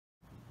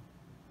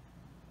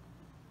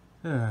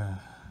Well,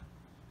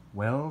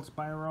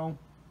 Spyro,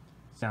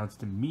 sounds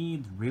to me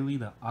it's really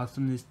the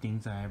awesomest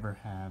things I ever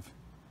have.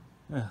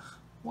 Ugh,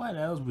 what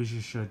else we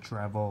should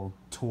travel,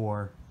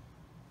 tour?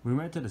 We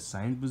went to the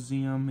science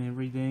museum,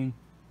 everything.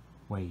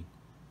 Wait,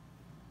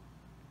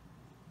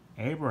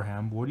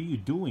 Abraham, what are you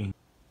doing?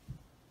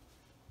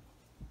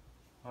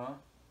 Huh?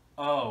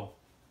 Oh,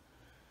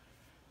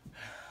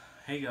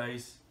 hey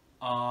guys.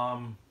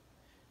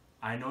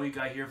 I know you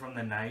got here from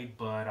the night,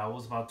 but I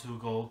was about to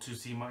go to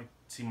see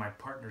my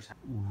partner's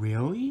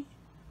Really?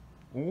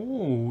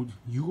 Oh,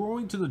 you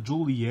going to the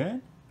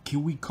Juliet?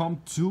 Can we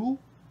come too?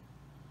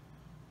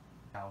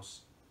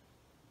 house.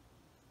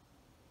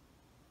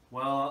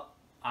 Well,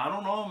 I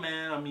don't know,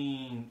 man.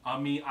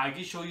 I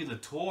can show you the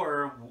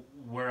tour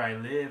where I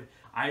live.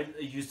 I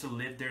used to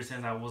live there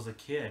since I was a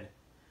kid.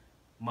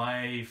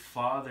 My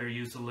father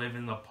used to live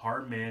in an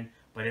apartment,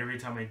 but every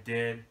time I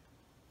did,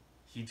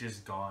 he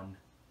just gone.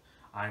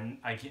 I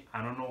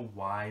don't know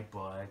why,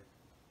 but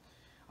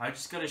I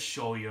just gotta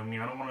show you. I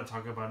don't want to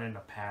talk about it in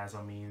the past.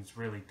 It's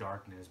really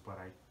darkness, but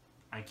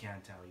I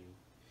can't tell you.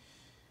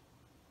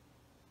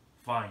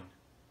 Fine.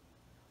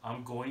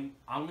 I'm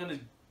gonna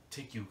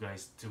take you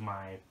guys to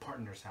my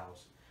partner's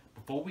house.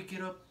 Before we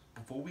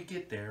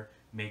get there,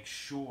 make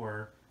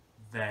sure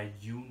that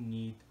you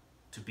need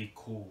to be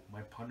cool.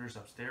 My partner's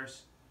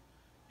upstairs,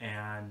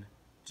 and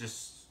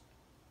just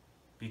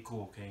be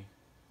cool, okay?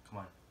 Come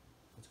on,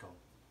 let's go.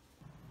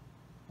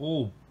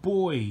 Oh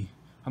boy,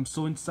 I'm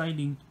so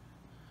exciting.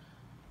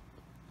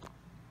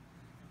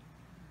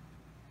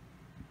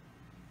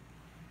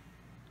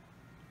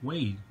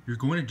 Wait, you're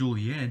going to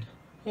Juliet?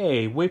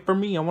 Hey, wait for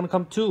me. I want to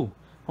come too.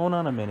 Hold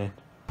on a minute.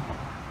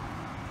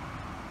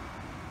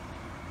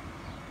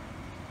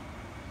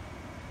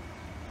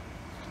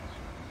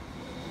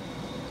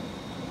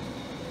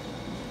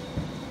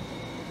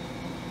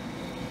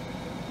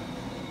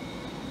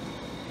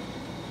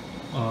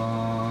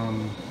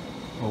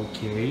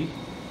 Okay.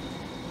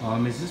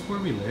 Is this where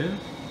we live?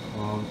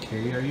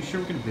 Okay, are you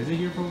sure we're gonna visit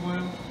here for a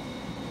while?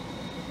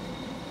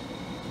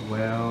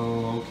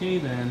 Well, okay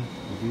then,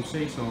 if you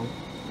say so.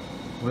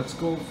 Let's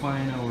go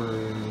find our...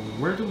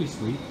 Where do we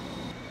sleep?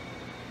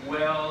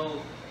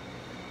 Well,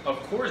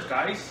 of course,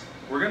 guys.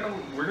 We're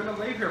gonna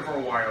live here for a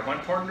while. My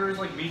partner is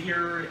like be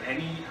here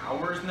any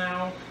hours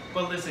now.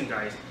 But listen,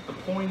 guys. The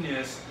point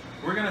is,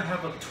 we're gonna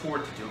have a tour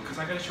to do because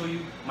I gotta show you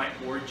my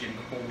origin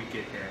before we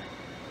get there.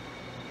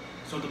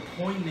 So the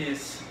point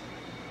is,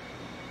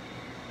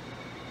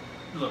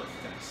 look,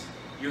 guys.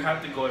 You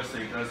have to go to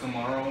sleep because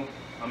tomorrow.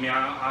 I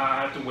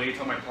have to wait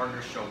till my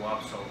partner show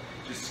up. So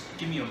just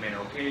give me a minute,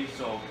 okay?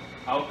 So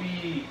I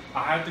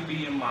have to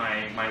be in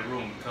my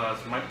room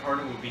because my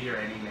partner will be here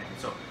any minute.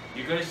 So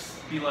you guys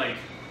be like,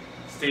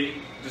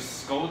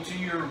 just go to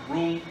your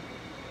room.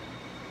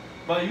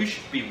 But you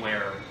should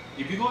beware.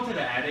 If you go to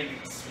the attic,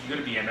 you're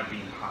gonna end up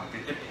being hot.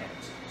 It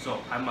depends. So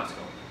I must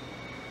go.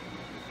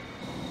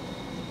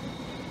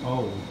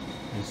 Oh,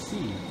 I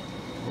see.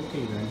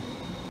 Okay then.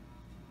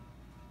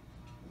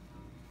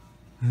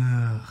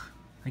 Ugh,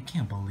 I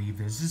can't believe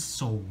this. This is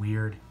so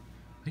weird.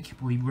 I can't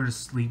believe we're to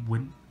sleep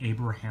with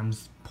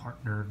Abraham's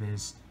partner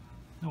is.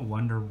 No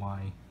wonder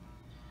why.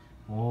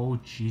 Oh,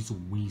 jeez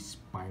Louise,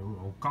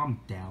 Spyro. Calm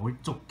down.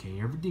 It's okay.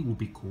 Everything will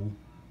be cool.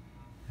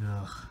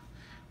 Ugh.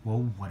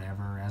 Well,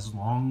 whatever. As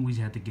long as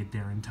we have to get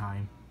there in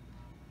time.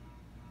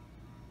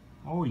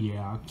 Oh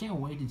yeah, I can't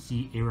wait to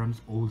see Aram's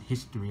old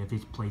history of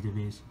his place of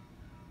his.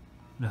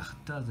 Ugh,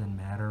 doesn't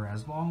matter.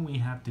 As long as we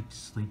have to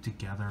sleep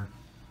together.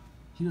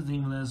 He doesn't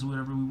even let us do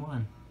whatever we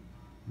want.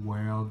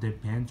 Well,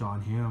 depends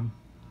on him.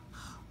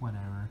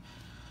 Whatever.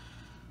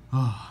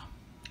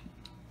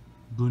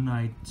 Good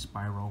night,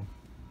 Spyro.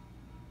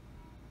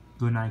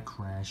 Good night,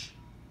 Crash.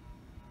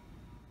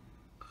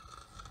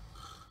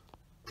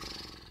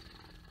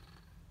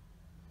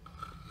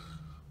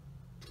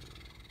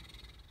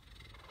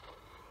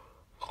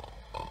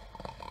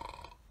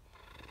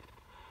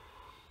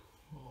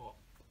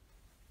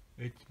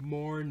 It's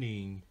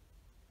morning.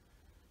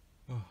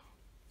 Oh.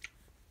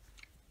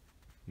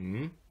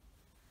 Hmm?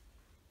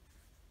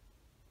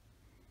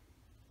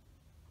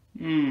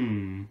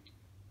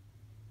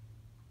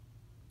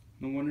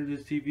 No wonder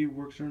this TV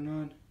works or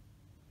not.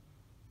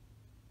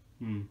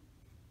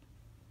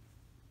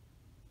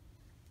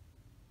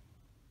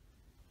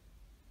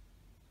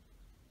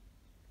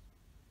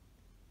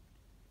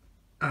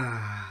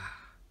 Ah,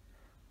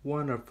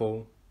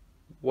 wonderful.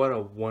 What a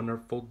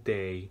wonderful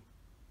day.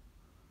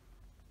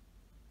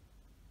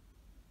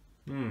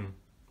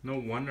 No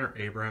wonder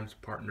Abraham's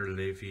partner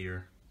live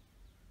here.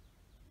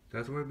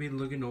 That's why we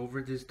looking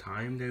over this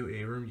time that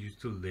Abraham used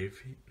to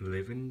live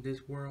in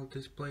this world,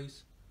 this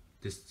place,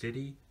 this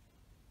city.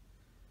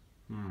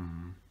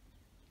 No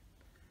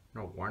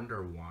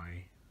wonder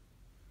why.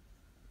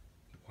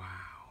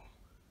 Wow.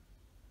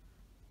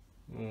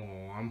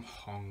 Oh, I'm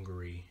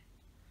hungry.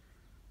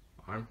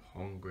 I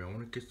want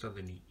to get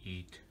something to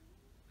eat.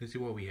 Let's see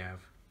what we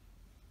have.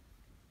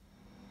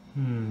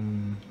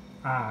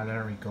 Ah,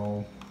 there we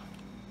go.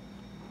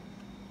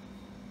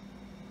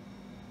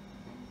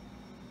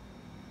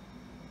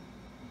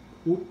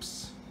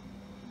 Oops.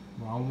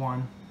 Wrong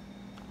one.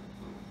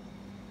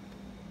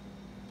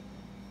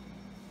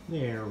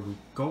 There we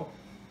go.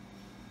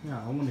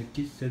 Now I want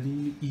to get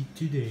something to eat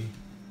today.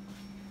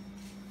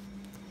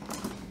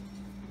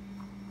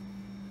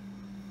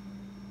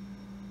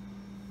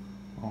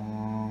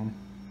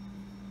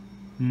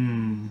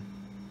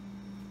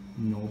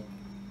 Nope.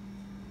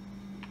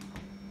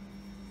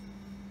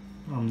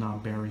 I'm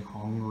not very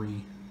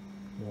hungry.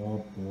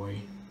 Oh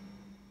boy.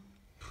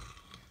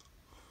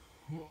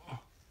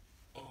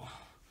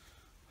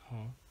 Huh?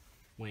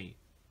 Wait,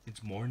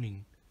 it's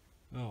morning.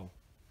 Oh.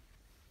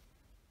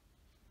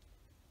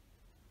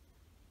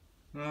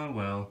 Oh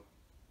well,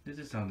 this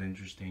is sounds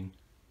interesting.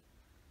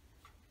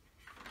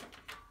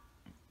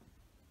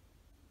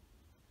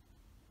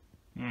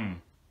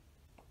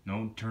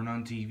 No turn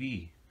on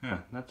TV. Huh,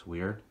 that's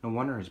weird. No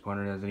wonder his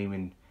partner doesn't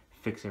even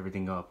fix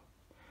everything up.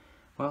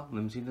 Well,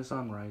 let me see the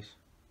sunrise.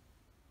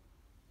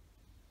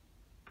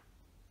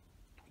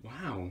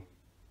 Wow.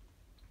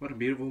 What a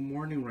beautiful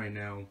morning right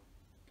now.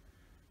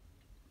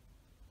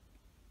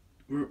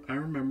 I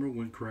remember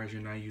when Crash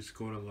and I used to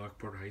go to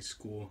Lockport High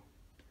School.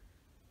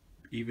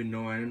 Even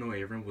though I didn't know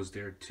everyone was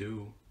there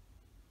too.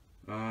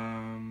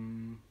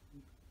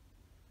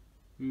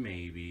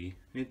 Maybe.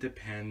 It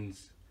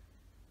depends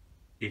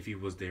if he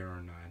was there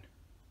or not.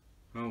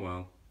 Oh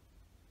well.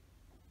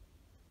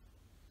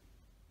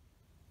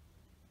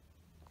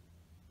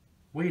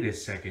 Wait a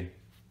second.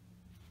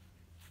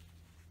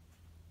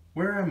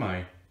 Where am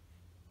I?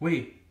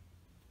 Wait.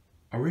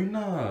 Are we in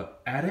the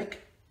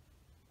attic?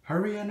 How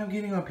are we end up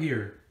getting up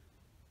here?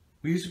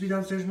 We used to be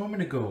downstairs a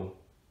moment ago.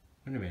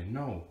 Wait a minute,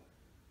 no.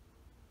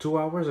 2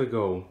 hours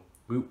ago.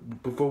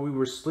 Before we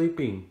were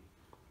sleeping.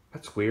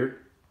 That's weird.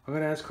 I'm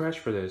gonna ask Crash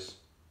for this.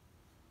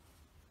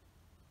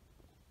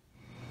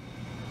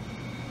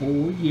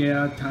 Oh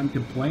yeah, time to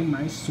play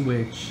my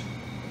Switch.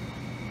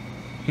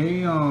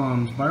 Hey,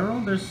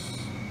 Spyro,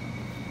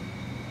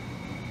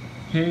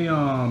 Hey,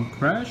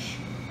 Crash?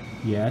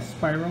 Yes,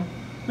 Spyro?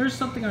 There's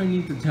something I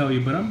need to tell you,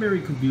 but I'm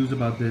very confused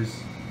about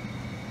this.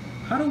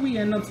 How do we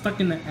end up stuck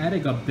in the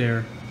attic up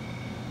there?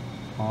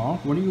 Huh?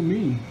 What do you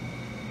mean?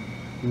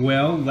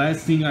 Well,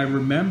 last thing I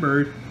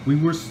remembered, we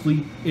were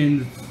asleep in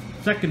the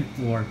second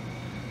floor.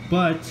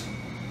 But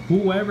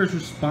whoever's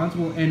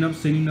responsible ended up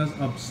sending us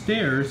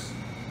upstairs.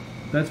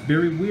 That's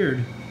very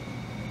weird.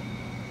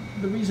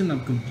 The reason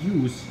I'm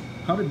confused,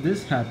 how did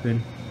this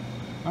happen?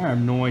 I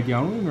have no idea.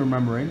 I don't even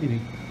remember anything.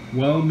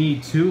 Well, me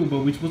too, but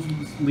we're supposed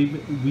to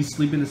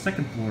sleep in the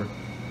second floor.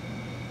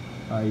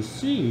 I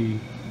see.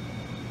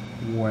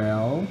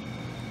 Well,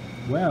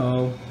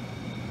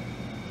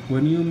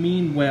 what do you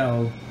mean,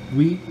 well?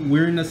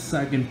 We're in the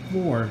second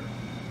floor.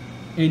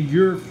 And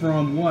you're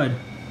from what?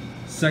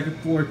 Second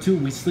floor too.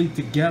 We sleep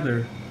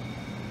together.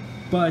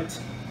 But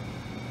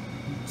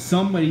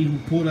somebody who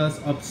put us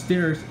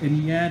upstairs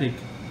in the attic.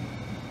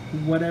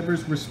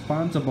 Whatever's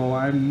responsible,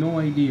 I have no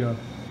idea.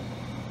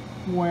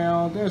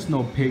 Well, there's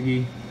no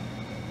piggy.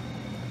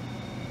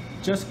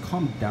 Just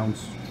calm down,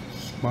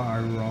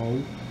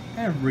 Spyro.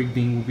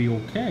 Everything will be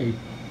okay.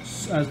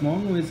 As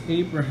long as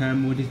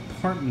Abraham with his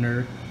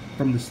partner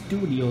from the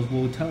studios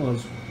will tell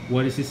us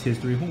what is his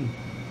history home.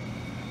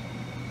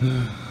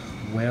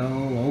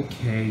 Well,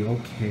 okay.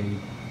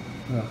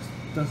 Ugh,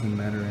 doesn't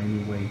matter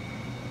anyway.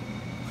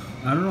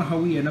 I don't know how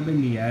we end up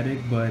in the attic,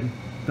 but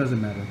doesn't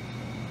matter.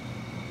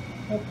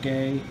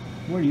 Okay,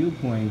 what are you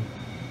playing?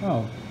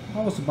 Oh,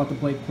 I was about to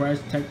play Crash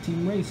Tag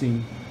Team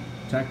Racing.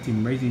 Tag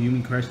Team Racing? You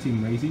mean Crash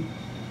Team Racing?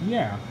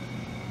 Yeah.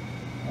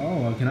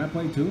 Oh, can I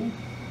play too?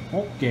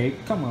 Okay,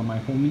 come on my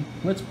homie,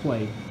 let's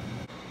play.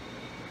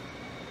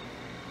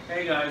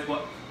 Hey guys,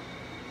 what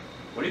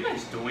are you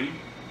guys doing?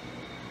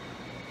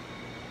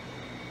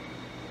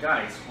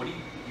 Guys,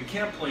 you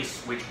can't play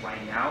Switch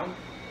right now.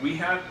 We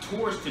have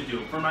tours to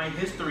do for my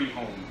history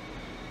home.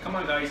 Come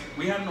on guys,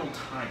 we have no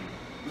time.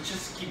 Let's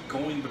just keep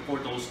going before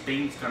those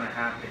things gonna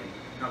happen.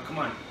 Now come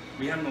on,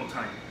 we have no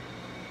time.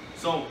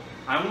 So,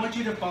 I want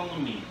you to follow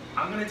me.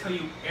 I'm gonna tell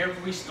you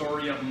every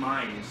story of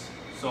mine.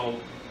 So,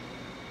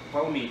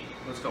 follow me,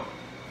 let's go.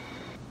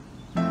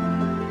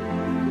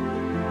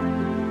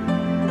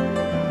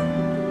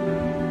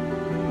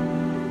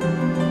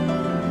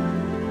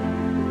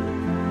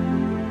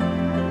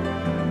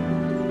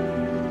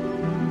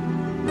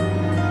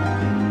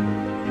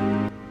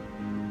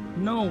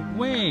 No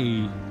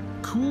way!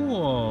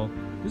 Cool!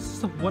 This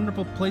is a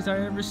wonderful place I've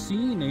ever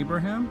seen,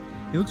 Abraham.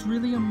 It looks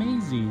really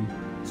amazing.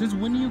 Since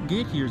when do you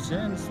get here?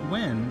 Since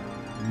when?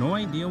 No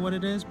idea what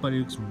it is, but it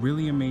looks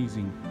really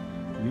amazing.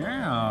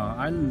 Yeah,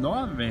 I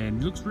love it. It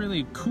looks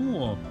really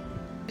cool.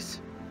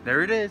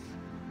 There it is.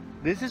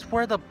 This is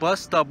where the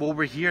bus stop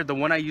over here, the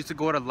one I used to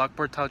go to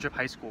Lockport Township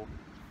High School.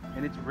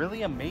 And it's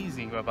really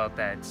amazing about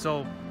that.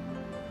 So,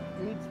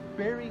 it's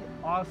very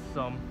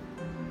awesome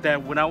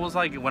that when I was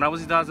in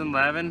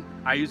 2011,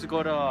 I used to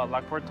go to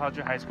Lockport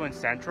Township High School in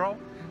Central.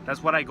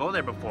 That's what I go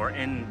there before,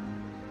 and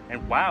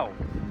wow,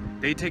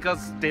 they take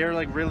us there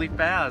like really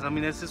fast. I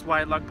mean, this is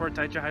why Lockport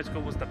Township High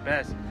School was the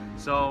best.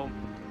 So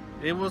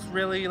it was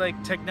really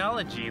like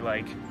technology,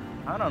 like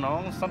I don't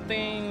know,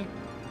 something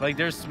like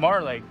they're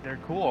smart, like they're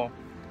cool.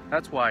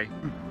 That's why.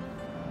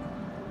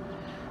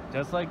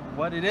 Just like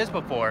what it is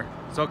before.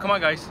 So come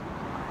on, guys.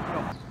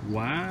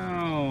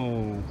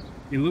 Wow,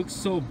 it looks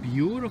so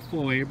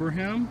beautiful,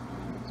 Abraham.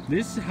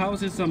 This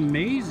house is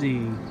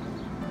amazing.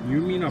 You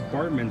mean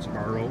apartment,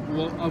 Spyro?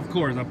 Well, of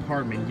course,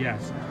 apartment,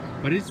 yes.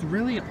 But it's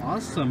really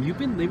awesome. You've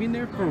been living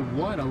there for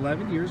what,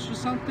 11 years or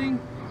something?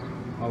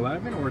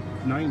 11 or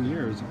 9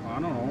 years? I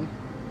don't know.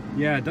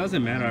 Yeah, it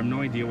doesn't matter. I have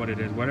no idea what it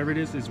is. Whatever it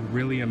is, it's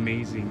really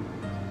amazing.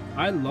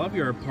 I love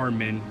your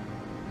apartment.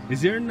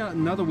 Is there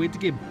another way to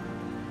get...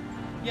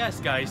 Yes,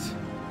 guys.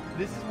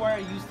 This is where I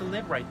used to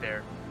live right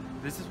there.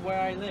 This is where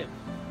I live.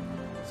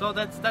 So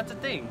that's a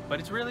thing. But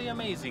it's really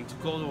amazing to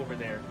go over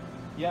there.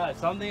 Yeah,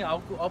 someday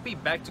I'll be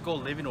back to go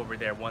living over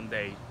there one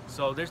day.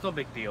 So there's no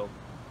big deal.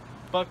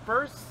 But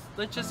first,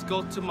 let's just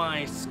go to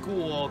my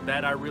school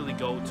that I really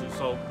go to.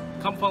 So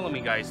come follow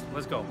me, guys.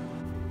 Let's go.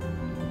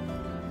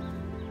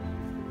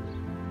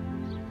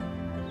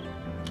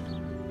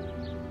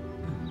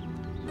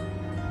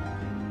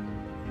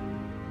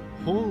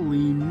 Holy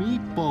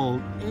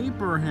meatball,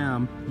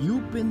 Abraham,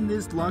 you've been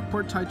this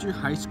Lockport Tiger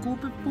High School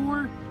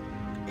before?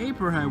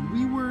 Abraham,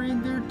 we were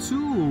in there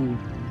too.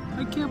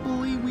 I can't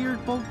believe we are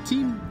both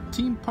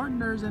team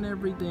partners and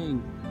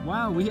everything.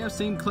 Wow, we have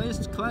same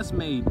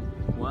classmate.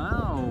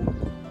 Wow.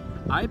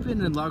 I've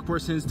been in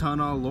Lockport since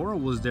Tana Laura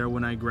was there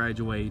when I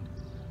graduated.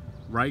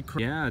 Right?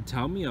 Yeah,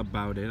 tell me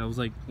about it. I was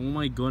like, oh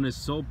my goodness,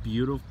 so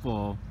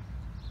beautiful.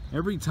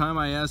 Every time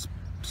I ask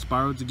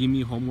Spyro to give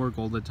me homework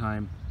all the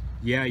time.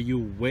 Yeah, you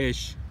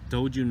wish.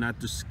 Told you not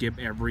to skip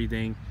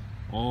everything.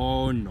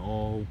 Oh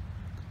no.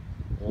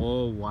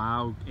 Oh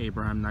wow,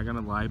 Abraham, not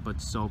gonna lie,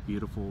 but so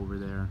beautiful over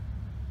there.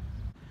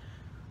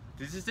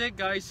 This is it,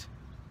 guys.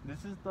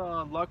 This is the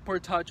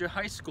Lockport Tiger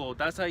High School.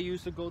 That's how I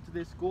used to go to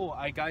this school.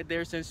 I got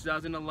there since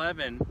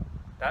 2011.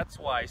 That's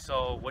why.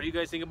 So what do you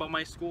guys think about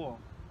my school?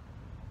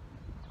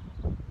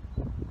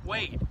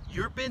 Wait,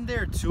 you've been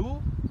there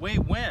too? Wait,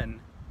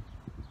 when?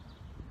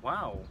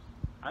 Wow,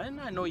 I did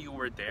not know you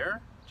were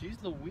there. Jeez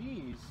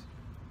Louise.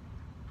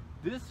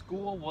 This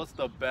school was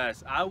the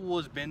best. I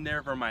was been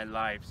there for my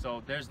life,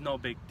 so there's no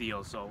big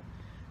deal. So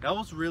that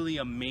was really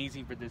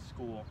amazing for this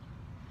school.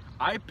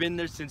 I've been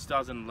there since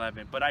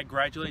 2011, but I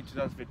graduated in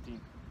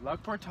 2015.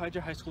 Lockport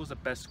Tiger High School is the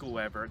best school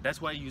ever.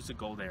 That's why I used to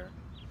go there.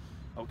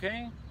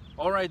 Okay?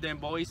 Alright then,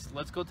 boys.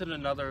 Let's go to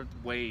another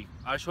way.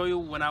 I'll show you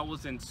when I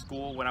was in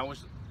school.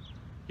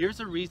 Here's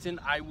the reason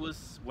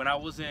when I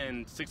was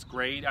in 6th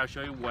grade. I'll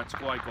show you what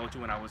school I go to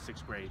when I was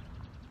 6th grade.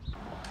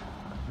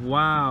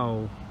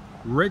 Wow,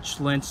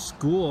 Richland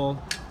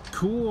School,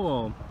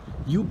 cool.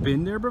 You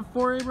been there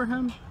before,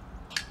 Abraham?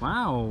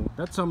 Wow,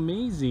 that's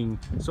amazing.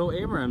 So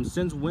Abraham,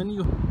 since when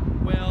you...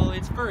 Well,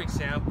 it's for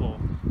example,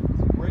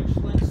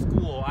 Richland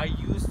School. I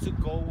used to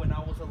go when I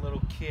was a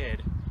little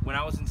kid. When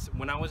I was in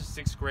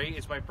 6th grade,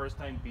 it's my first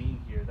time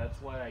being here.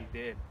 That's why I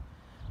did.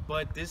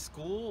 But this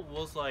school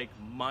was like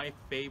my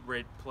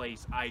favorite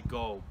place I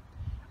go.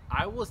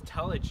 I was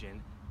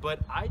intelligent, but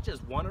I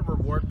just won a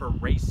reward for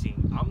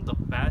racing. I'm the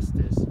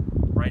fastest.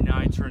 Right now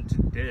I turned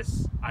to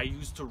this. I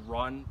used to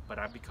run, but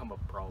I become a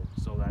pro,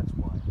 so that's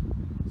why.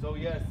 So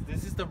yes,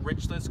 this is the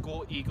Richland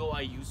School Eagle.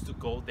 I used to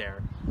go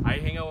there. I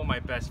hang out with my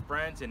best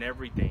friends and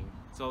everything,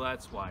 so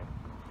that's why.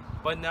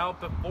 But now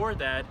before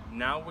that,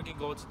 now we can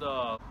go to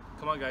the...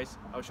 Come on guys,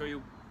 I'll show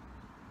you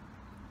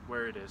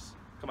where it is.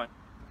 Come on.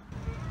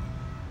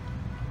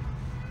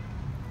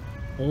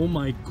 Oh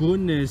my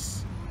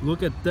goodness.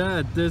 Look at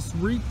that, this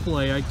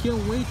replay. I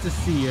can't wait to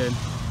see it.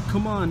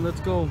 Come on, let's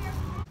go.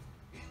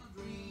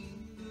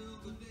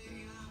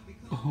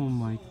 Oh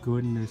my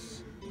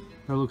goodness.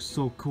 That looks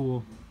so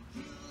cool.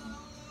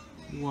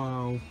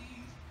 Wow.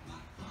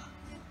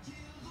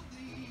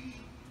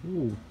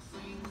 Ooh.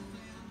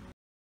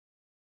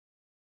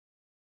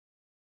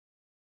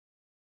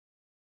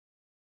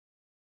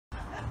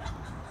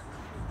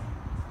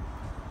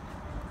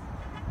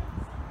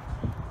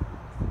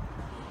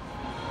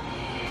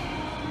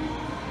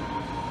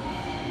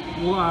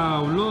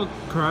 Wow, look,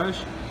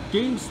 Crush.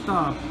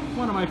 GameStop,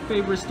 one of my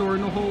favorite stores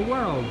in the whole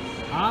world.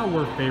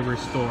 Our favorite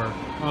store.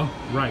 Oh,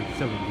 right,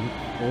 70.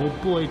 Oh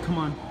boy, come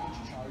on.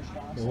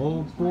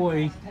 Oh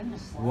boy.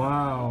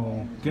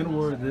 Wow. Get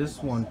over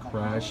this one,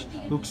 Crash.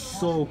 Looks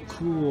so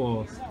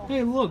cool.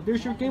 Hey, look,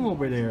 there's your game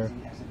over there.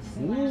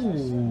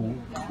 Ooh,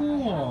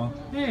 cool.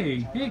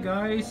 Hey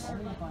guys.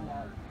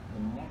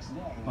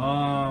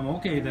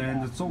 Okay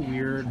then, that's so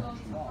weird.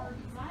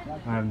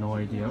 I have no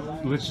idea.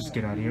 Let's just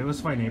get out of here. Let's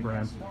find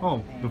Abraham.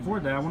 Oh, before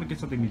that, I want to get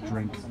something to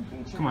drink.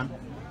 Come on.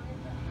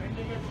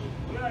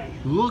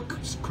 Look,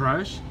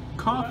 Crush.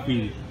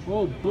 Coffee.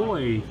 Oh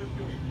boy.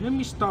 Let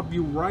me stop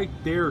you right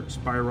there,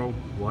 Spyro.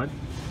 What?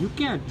 You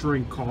can't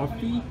drink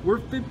coffee. We're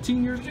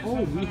 15 years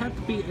old. We have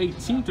to be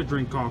 18 to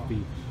drink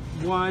coffee.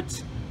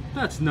 What?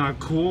 That's not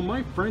cool.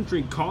 My friends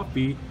drink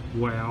coffee.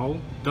 Well,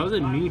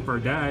 doesn't mean for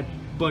that.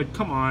 But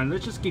come on,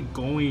 let's just get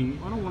going.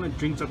 I don't want to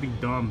drink something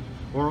dumb,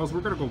 or else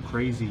we're gonna go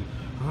crazy.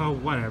 Oh,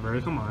 whatever.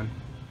 Come on.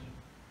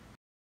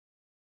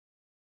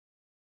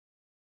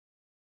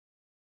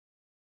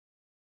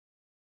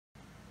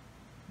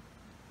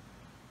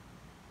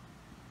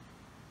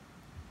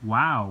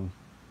 Wow.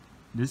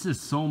 This is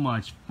so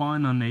much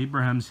fun on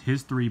Abraham's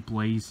history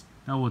place.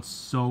 That was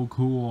so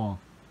cool.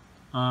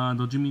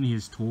 Don't you mean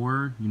his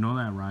tour? You know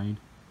that, right?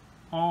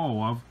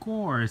 Oh, of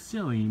course.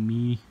 Silly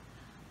me.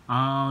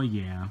 Oh,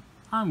 yeah.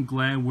 I'm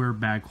glad we're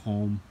back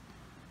home.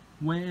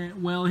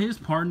 Well, his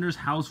partner's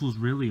house was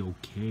really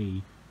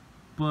okay.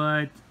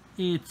 But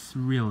it's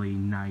really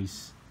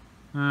nice.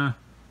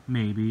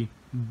 Maybe.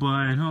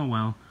 But, oh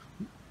well.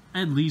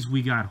 At least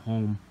we got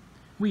home.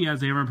 We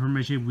asked everyone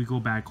permission if we go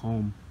back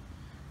home.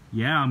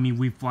 Yeah, I mean,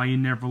 we fly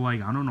in there for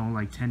like, I don't know,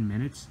 like 10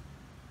 minutes.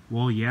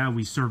 Well, yeah,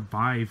 we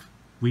survived.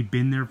 We've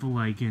been there for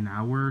like an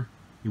hour.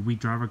 If we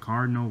drive a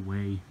car, no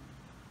way.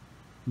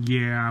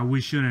 Yeah, we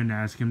shouldn't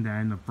ask him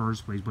that in the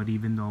first place, but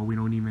even though we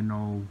don't even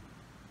know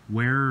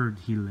where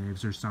he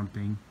lives or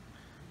something.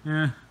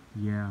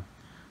 Yeah.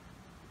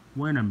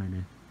 Wait a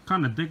minute.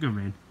 Kinda think of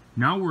it.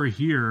 Now we're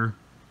here.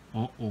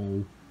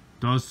 Uh-oh.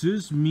 Does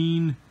this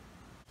mean...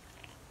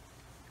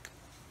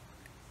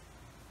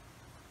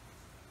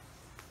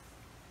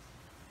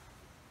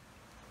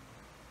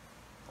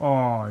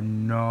 Oh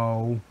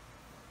no.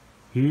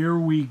 Here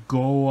we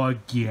go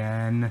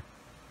again.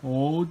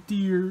 Oh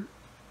dear.